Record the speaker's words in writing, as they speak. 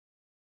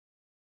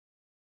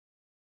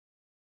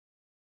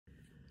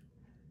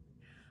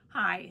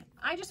Hi,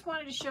 I just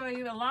wanted to show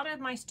you, a lot of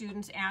my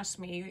students ask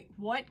me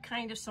what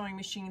kind of sewing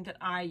machine that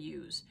I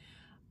use.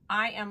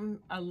 I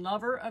am a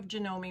lover of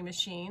Janome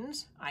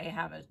machines. I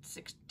have a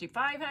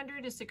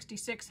 6500, a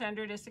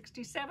 6600, a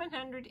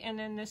 6700, and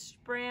then this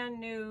brand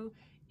new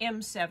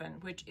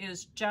M7, which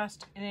is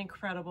just an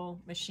incredible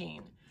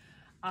machine.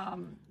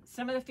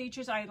 Some of the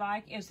features I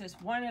like is this,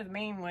 one of the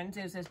main ones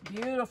is this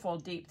beautiful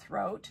deep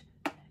throat.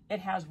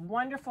 It has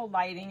wonderful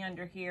lighting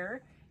under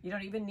here. You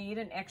don't even need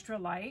an extra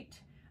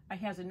light. It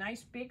has a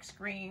nice big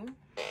screen.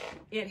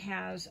 It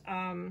has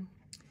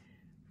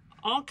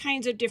all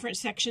kinds of different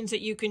sections that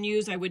you can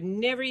use. I would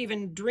never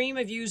even dream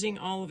of using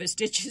all of the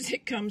stitches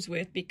it comes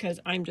with because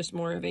I'm just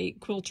more of a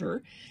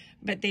quilter.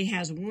 But they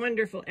has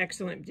wonderful,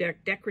 excellent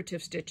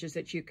decorative stitches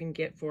that you can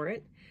get for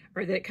it,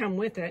 or that come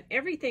with it.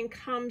 Everything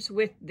comes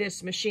with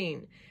this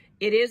machine.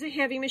 It is a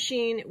heavy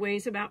machine. It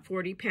weighs about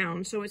 40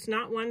 pounds, so it's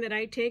not one that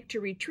I take to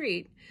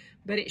retreat,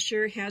 but it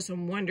sure has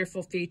some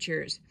wonderful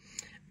features.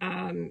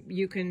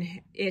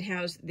 It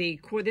has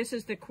this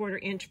is the 1/4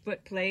 inch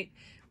foot plate.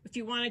 If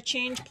you want to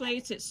change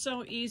plates, it's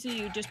so easy.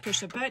 You just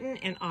push a button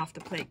and off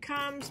the plate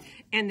comes,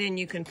 and then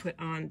you can put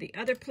on the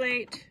other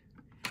plate.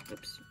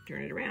 Oops,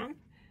 turn it around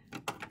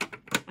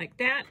like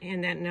that,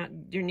 and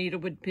then your needle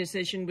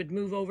position would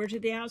move over to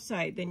the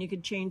outside. Then you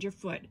could change your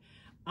foot.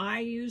 I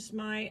use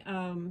my,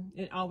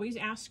 it always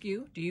asks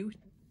you, do you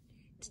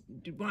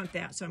want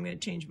that? So I'm going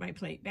to change my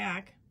plate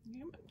back.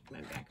 Come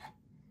on back.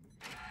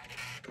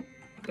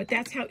 But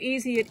that's how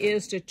easy it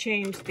is to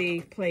change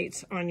the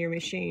plates on your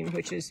machine,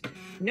 which is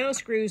no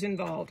screws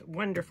involved.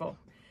 Wonderful.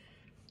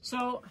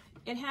 So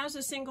it has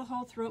a single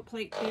hole throat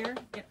plate there.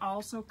 It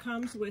also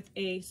comes with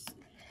a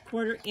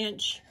 1/4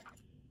 inch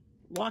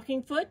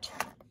walking foot.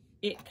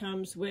 It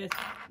comes with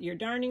your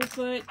darning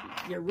foot,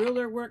 your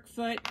ruler work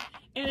foot,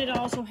 and it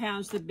also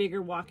has the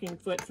bigger walking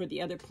foot for the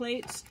other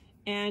plates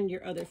and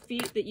your other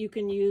feet that you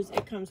can use.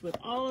 It comes with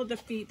all of the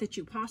feet that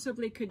you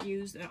possibly could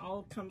use. It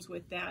all comes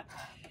with that.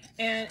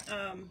 And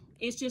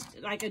it's just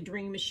like a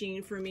dream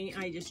machine for me.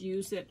 I just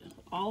use it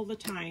all the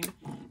time.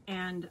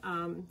 And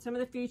some of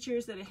the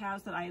features that it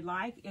has that I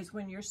like is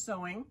when you're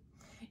sewing,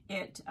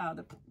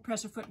 the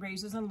presser foot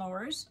raises and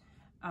lowers.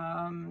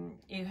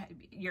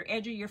 Your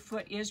edge of your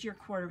foot is your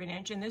 1/4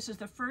 inch, and this is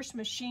the first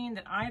machine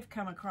that I've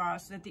come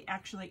across that the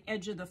actually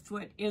edge of the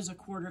foot is a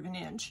 1/4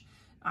 inch.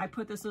 I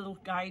put this little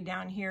guide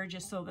down here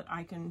just so that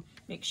I can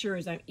make sure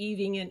as I'm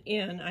easing it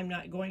in, I'm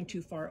not going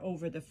too far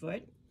over the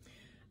foot.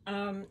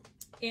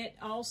 It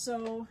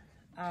also,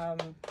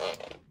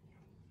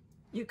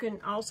 you can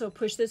also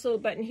push this little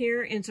button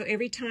here, and so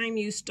every time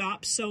you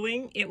stop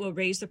sewing, it will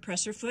raise the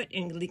presser foot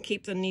and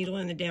keep the needle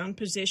in the down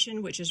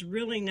position, which is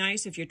really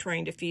nice if you're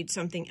trying to feed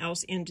something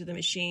else into the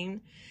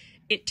machine.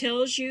 It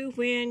tells you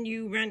when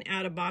you run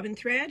out of bobbin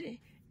thread,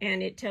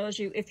 and it tells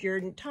you if your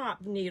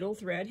top needle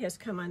thread has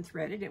come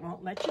unthreaded. It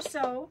won't let you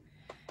sew.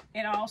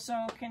 It also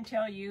can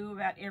tell you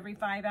about every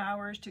 5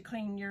 hours to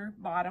clean your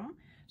bottom.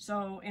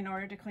 So in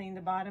order to clean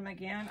the bottom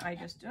again, I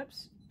just,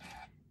 oops,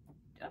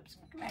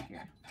 come back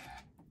here.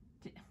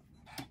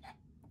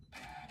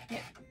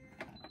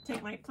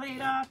 Take my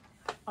plate off.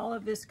 All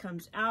of this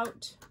comes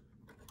out.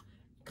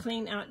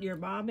 Clean out your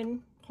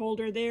bobbin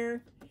holder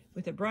there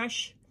with a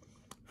brush.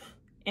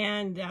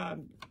 And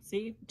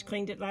see,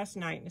 cleaned it last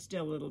night and it's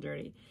still a little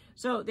dirty.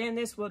 So then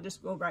this will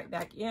just go right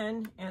back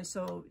in. And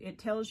so it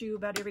tells you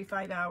about every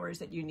 5 hours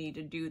that you need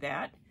to do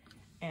that.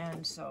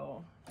 And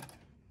so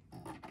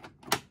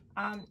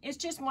it's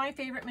just my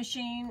favorite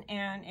machine,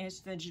 and it's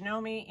the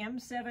Janome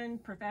M7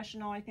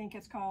 Professional, I think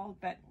it's called,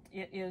 but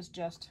it is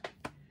just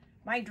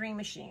my dream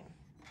machine.